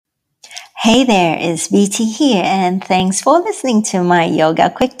Hey there, it's BT here, and thanks for listening to my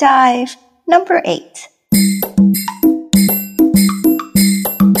Yoga Quick Dive number 8.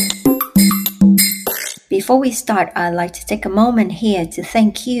 Before we start, I'd like to take a moment here to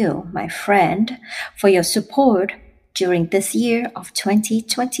thank you, my friend, for your support during this year of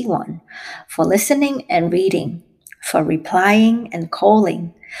 2021, for listening and reading, for replying and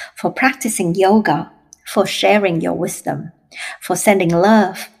calling, for practicing yoga, for sharing your wisdom, for sending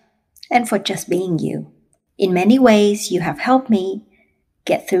love, and for just being you. In many ways, you have helped me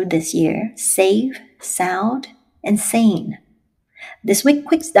get through this year safe, sound, and sane. This week's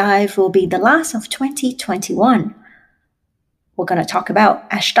quick dive will be the last of 2021. We're going to talk about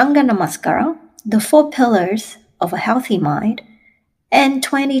Ashtanga Namaskara, the 4 pillars of a healthy mind, and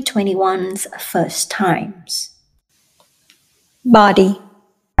 2021's first times. Body.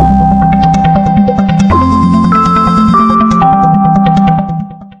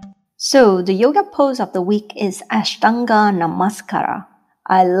 So the yoga pose of the week is Ashtanga Namaskara.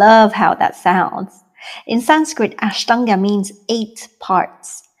 I love how that sounds. In Sanskrit, Ashtanga means 8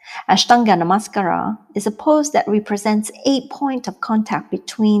 parts. Ashtanga Namaskara is a pose that represents 8 points of contact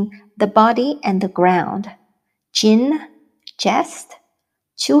between the body and the ground. Chin, chest,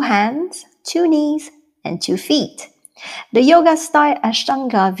 2 hands, 2 knees, and 2 feet. The yoga style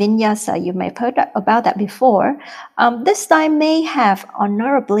Ashtanga Vinyasa, you may have heard about that before. This style may have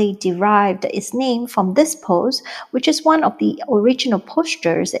honorably derived its name from this pose, which is one of the original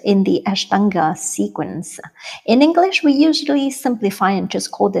postures in the Ashtanga sequence. In English, we usually simplify and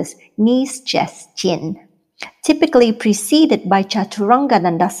just call this knees, chest, chin, typically preceded by Chaturanga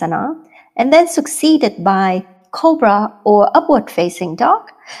Dandasana, and then succeeded by Cobra or upward-facing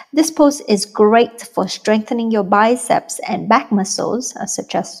dog. This pose is great for strengthening your biceps and back muscles,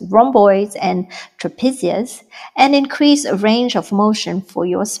 such as rhomboids and trapezius, and increase a range of motion for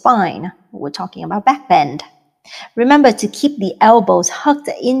your spine. We're talking about back bend. Remember to keep the elbows hugged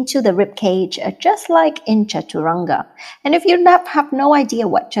into the rib cage, just like in Chaturanga. And if you have no idea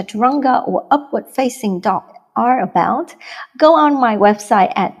what Chaturanga or upward-facing dog are about, go on my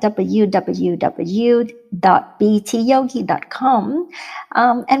website at www.btyogi.com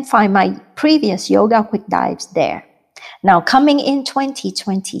and find my previous yoga quick dives there. Now, coming in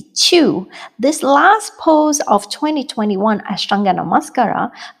 2022, this last pose of 2021 Ashtanga Namaskara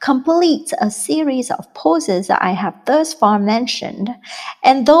completes a series of poses that I have thus far mentioned,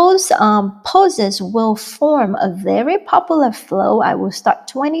 and those poses will form a very popular flow I will start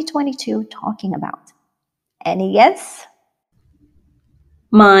 2022 talking about. Any guess?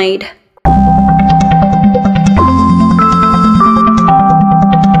 Mind.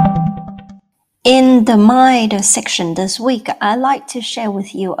 In the mind section this week, I'd like to share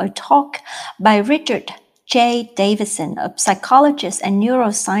with you a talk by Richard J. Davidson, a psychologist and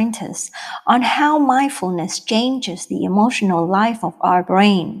neuroscientist, on how mindfulness changes the emotional life of our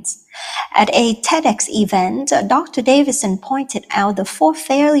brains. At a TEDx event, Dr. Davidson pointed out the 4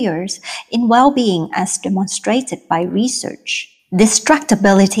 failures in well-being as demonstrated by research: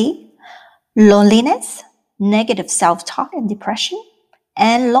 distractibility, loneliness, negative self-talk and depression,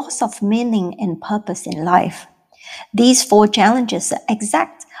 and loss of meaning and purpose in life. These 4 challenges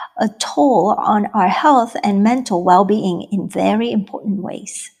exact a toll on our health and mental well-being in very important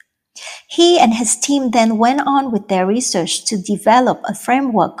ways. He and his team then went on with their research to develop a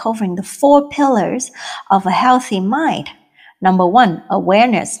framework covering the 4 pillars of a healthy mind. Number 1,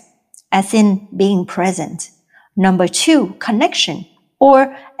 awareness, as in being present. Number 2, connection,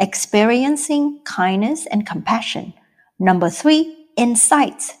 or experiencing kindness and compassion. Number 3,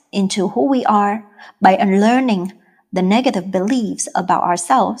 insight into who we are by unlearning the negative beliefs about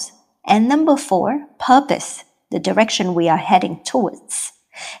ourselves. And number 4, purpose, the direction we are heading towards.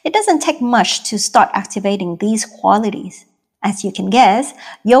 It doesn't take much to start activating these qualities. As you can guess,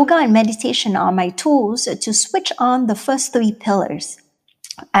 yoga and meditation are my tools to switch on the first 3 pillars.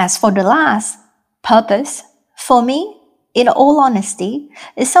 As for the last, purpose, for me, in all honesty,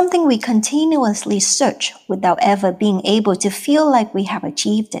 is something we continuously search without ever being able to feel like we have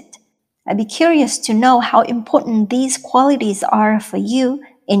achieved it. I'd be curious to know how important these qualities are for you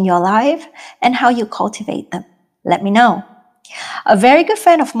in your life and how you cultivate them. Let me know. A very good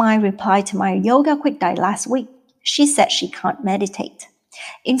friend of mine replied to my yoga quick dive last week. She said she can't meditate.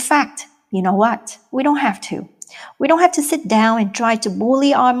 In fact, you know what? We don't have to. We don't have to sit down and try to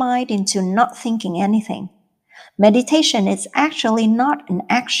bully our mind into not thinking anything. Meditation is actually not an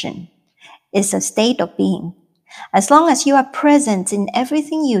action. It's a state of being. As long as you are present in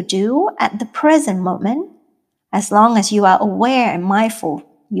everything you do at the present moment, as long as you are aware and mindful,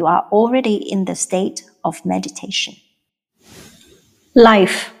 you are already in the state of meditation.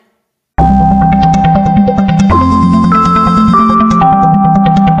 Life.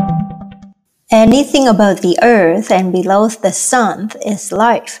 Anything above the earth and below the sun is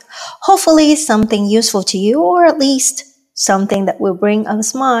life. Hopefully something useful to you, or at least something that will bring a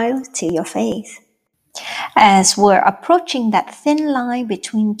smile to your face. As we're approaching that thin line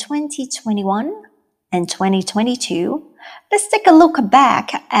between 2021 and 2022, let's take a look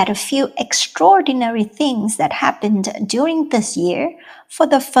back at a few extraordinary things that happened during this year for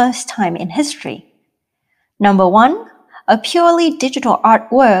the first time in history. Number one, a purely digital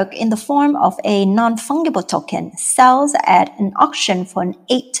artwork in the form of a non-fungible token sells at an auction for an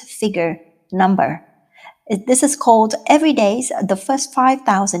 8-figure number. This is called Every Days, The First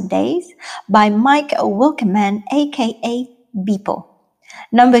 5,000 Days by Mike Wilkeman, aka Beeple.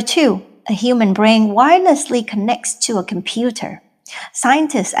 Number two, a human brain wirelessly connects to a computer.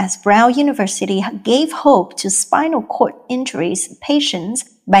 Scientists at Brown University gave hope to spinal cord injuries patients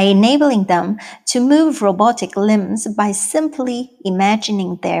by enabling them to move robotic limbs by simply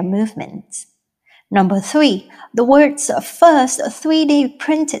imagining their movements. Number three, the world's first 3D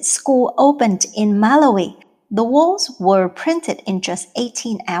printed school opened in Malawi. The walls were printed in just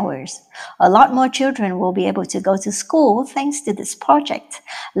 18 hours. A lot more children will be able to go to school thanks to this project,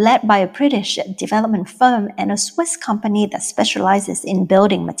 led by a British development firm and a Swiss company that specializes in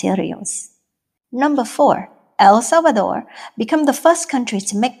building materials. Number four, El Salvador became the first country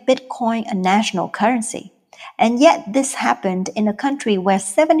to make Bitcoin a national currency. And yet this happened in a country where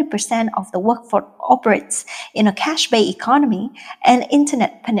 70% of the workforce operates in a cash-based economy and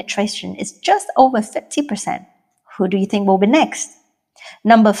internet penetration is just over 50%. Who do you think will be next?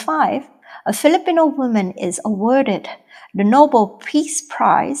 Number five, a Filipino woman is awarded the Nobel Peace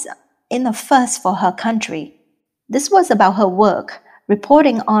Prize in the first for her country. This was about her work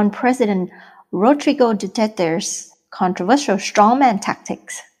reporting on President Rodrigo Duterte's controversial strongman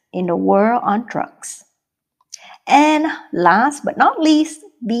tactics in the war on drugs. And last but not least,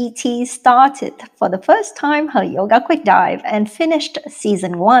 BT started for the first time her Yoga Quick Dive and finished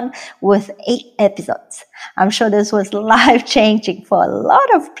season 1 with 8 episodes. I'm sure this was life-changing for a lot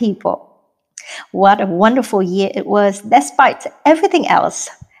of people. What a wonderful year it was despite everything else.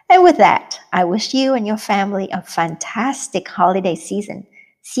 And with that, I wish you and your family a fantastic holiday season.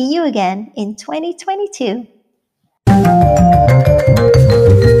 See you again in 2022.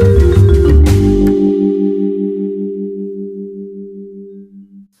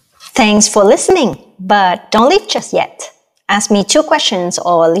 Thanks for listening, but don't leave just yet. Ask me 2 questions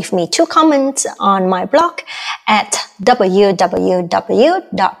or leave me 2 comments on my blog at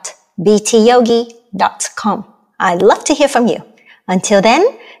www.btyogi.com. I'd love to hear from you. Until then,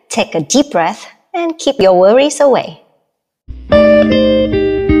 take a deep breath and keep your worries away.